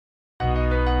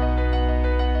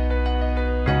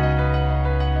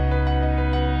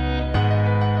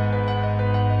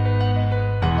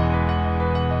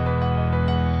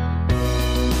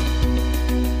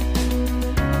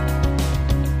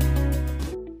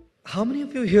How many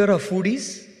of you here are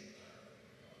foodies?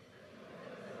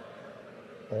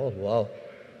 Oh, wow.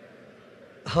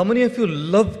 How many of you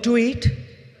love to eat?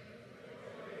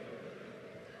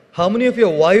 How many of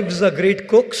your wives are great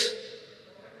cooks?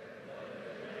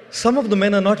 Some of the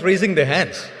men are not raising their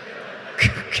hands.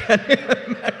 Can you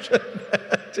imagine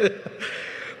that?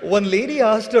 One lady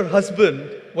asked her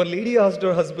husband,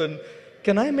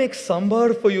 can I make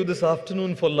sambar for you this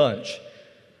afternoon for lunch?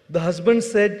 The husband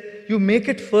said, you make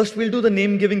it first, we'll do the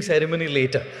name-giving ceremony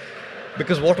later.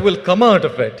 Because what will come out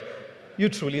of it, you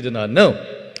truly do not know.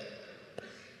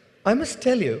 I must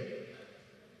tell you,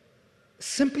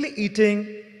 simply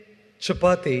eating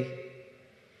chapati,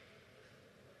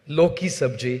 loki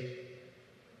sabji,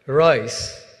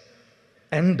 rice,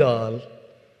 and dal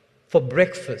for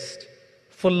breakfast,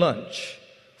 for lunch,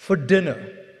 for dinner,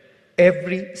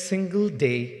 every single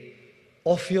day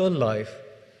of your life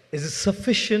is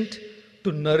sufficient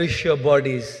to nourish your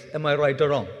bodies. Am I right or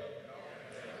wrong?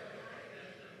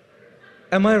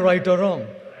 Am I right or wrong?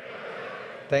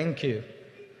 Thank you.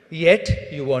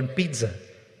 Yet you want pizza.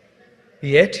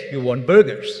 Yet you want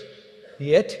burgers.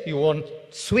 Yet you want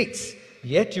sweets.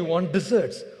 Yet you want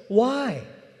desserts. Why?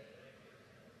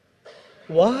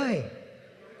 Why?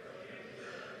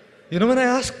 You know when I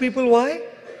ask people why?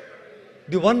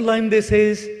 The one line they say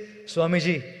is,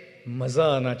 Swamiji, maza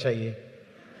aana chahiye.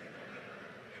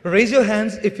 Raise your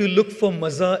hands if you look for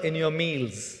maza in your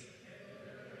meals.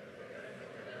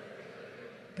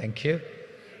 Thank you.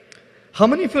 How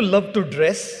many of you love to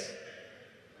dress?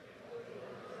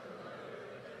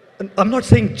 And I'm not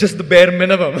saying just the bare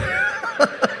minimum.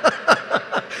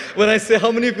 When I say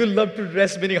how many of you love to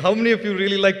dress, meaning how many of you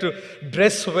really like to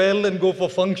dress well and go for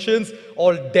functions,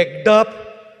 all decked up?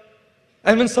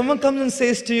 And when someone comes and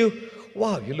says to you,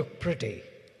 wow, you look pretty.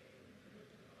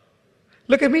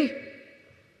 Look at me.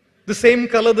 The same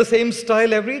color, the same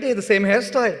style every day, the same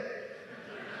hairstyle.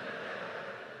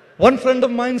 One friend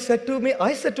of mine said to me,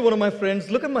 I said to one of my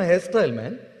friends, look at my hairstyle,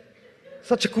 man.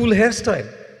 Such a cool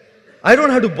hairstyle. I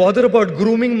don't have to bother about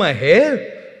grooming my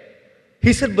hair.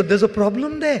 He said, but there's a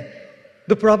problem there.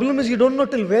 The problem is you don't know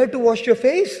till where to wash your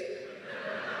face.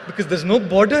 Because there's no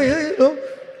border here, you know.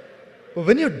 But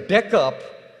when you deck up,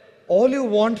 all you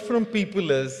want from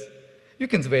people is, you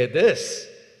can wear this.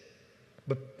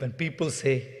 But when people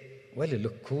say, well, you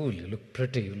look cool, you look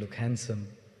pretty, you look handsome.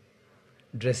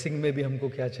 Dressing में भी हमको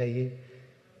क्या चाहिए?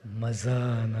 मजा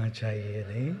आना चाहिए,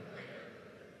 नहीं?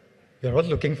 You're all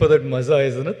looking for that maza,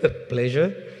 isn't it? That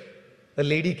pleasure. A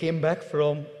lady came back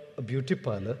from a beauty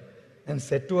parlor and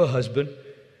said to her husband,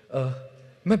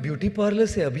 मैं beauty parlor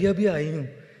से अभी आई हूँ,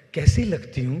 कैसी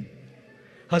लगती हूँ?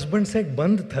 Husband said,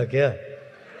 बंद था क्या?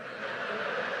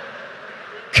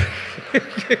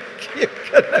 You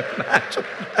can imagine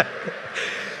that.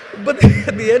 But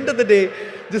at the end of the day,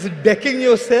 just decking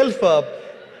yourself up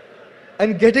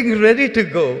and getting ready to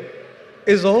go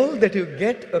is all that you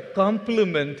get a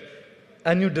compliment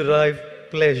and you derive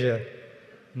pleasure.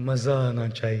 Maza aana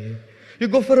chahiye. You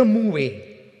go for a movie,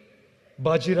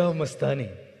 Bajirao Mastani.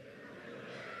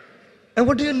 And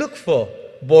what do you look for?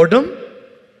 Boredom?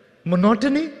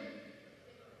 Monotony?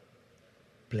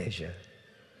 Pleasure.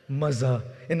 Maza.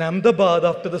 In Ahmedabad,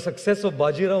 after the success of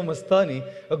Bajirao Mastani,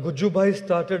 a Gujju Bhai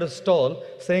started a stall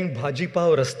saying Bhaji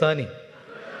Pav Rastani.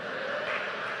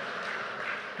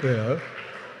 You know,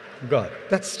 God,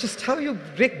 that's just how you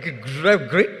derive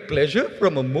great pleasure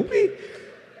from a movie.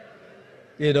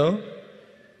 You know,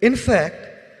 in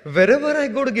fact, wherever I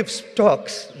go to give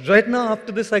talks, right now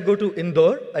after this I go to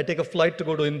Indore. I take a flight to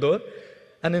go to Indore.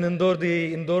 And in Indore,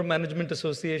 the Indore Management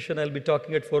Association, I'll be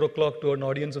talking at 4 o'clock to an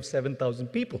audience of 7,000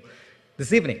 people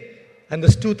this evening. And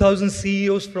there's 2,000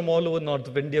 CEOs from all over north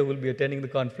of India who will be attending the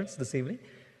conference this evening.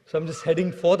 So I'm just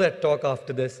heading for that talk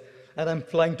after this. And I'm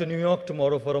flying to New York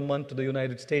tomorrow for a month to the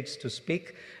United States to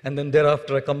speak. And then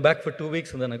thereafter, I come back for 2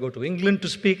 weeks. And then I go to England to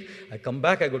speak. I come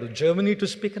back, I go to Germany to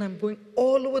speak. And I'm going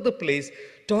all over the place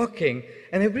talking.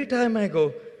 And every time I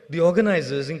go, the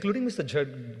organizers, including Mr.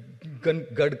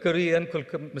 Gadkari and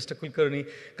Mr. Kulkarni,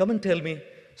 come and tell me,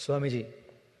 Swamiji,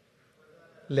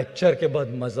 lecture ke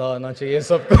baad maza aana chahiye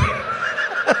sabko.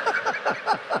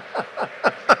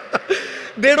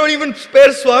 They don't even spare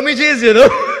Swamijis, you know.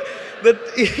 That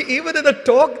even in a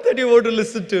talk that you want to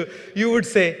listen to, you would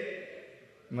say,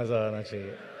 maza aana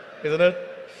chahiye. Isn't it?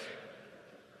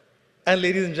 And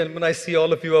ladies and gentlemen, I see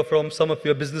all of you are from, some of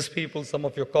your business people, some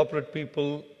of your corporate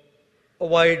people, a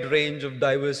wide range of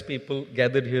diverse people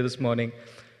gathered here this morning.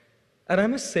 And I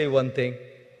must say one thing,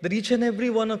 that each and every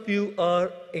one of you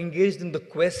are engaged in the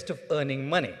quest of earning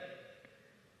money.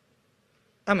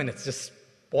 I mean, it's just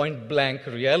point blank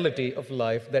reality of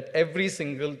life that every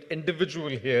single individual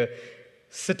here,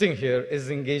 sitting here, is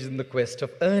engaged in the quest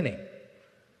of earning.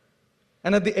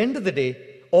 And at the end of the day,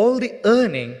 all the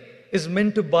earning is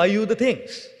meant to buy you the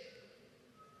things.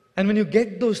 And when you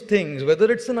get those things,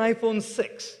 whether it's an iPhone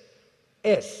 6s,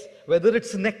 whether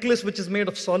it's a necklace which is made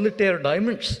of solitaire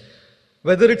diamonds,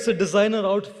 whether it's a designer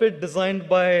outfit designed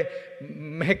by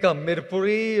Mehka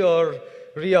Mirpuri or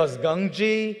Riaz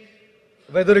Gangji,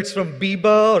 whether it's from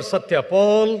Biba or Satya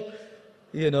Paul,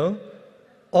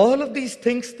 all of these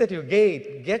things that you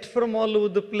get from all over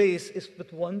the place is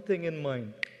with one thing in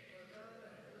mind.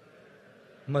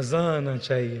 Maza aana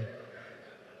chahiye.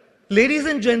 Ladies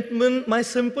and gentlemen, my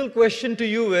simple question to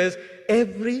you is,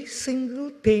 every single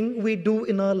thing we do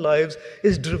in our lives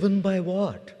is driven by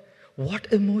what?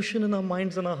 What emotion in our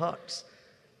minds and our hearts?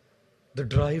 The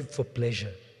drive for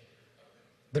pleasure,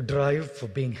 the drive for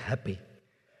being happy.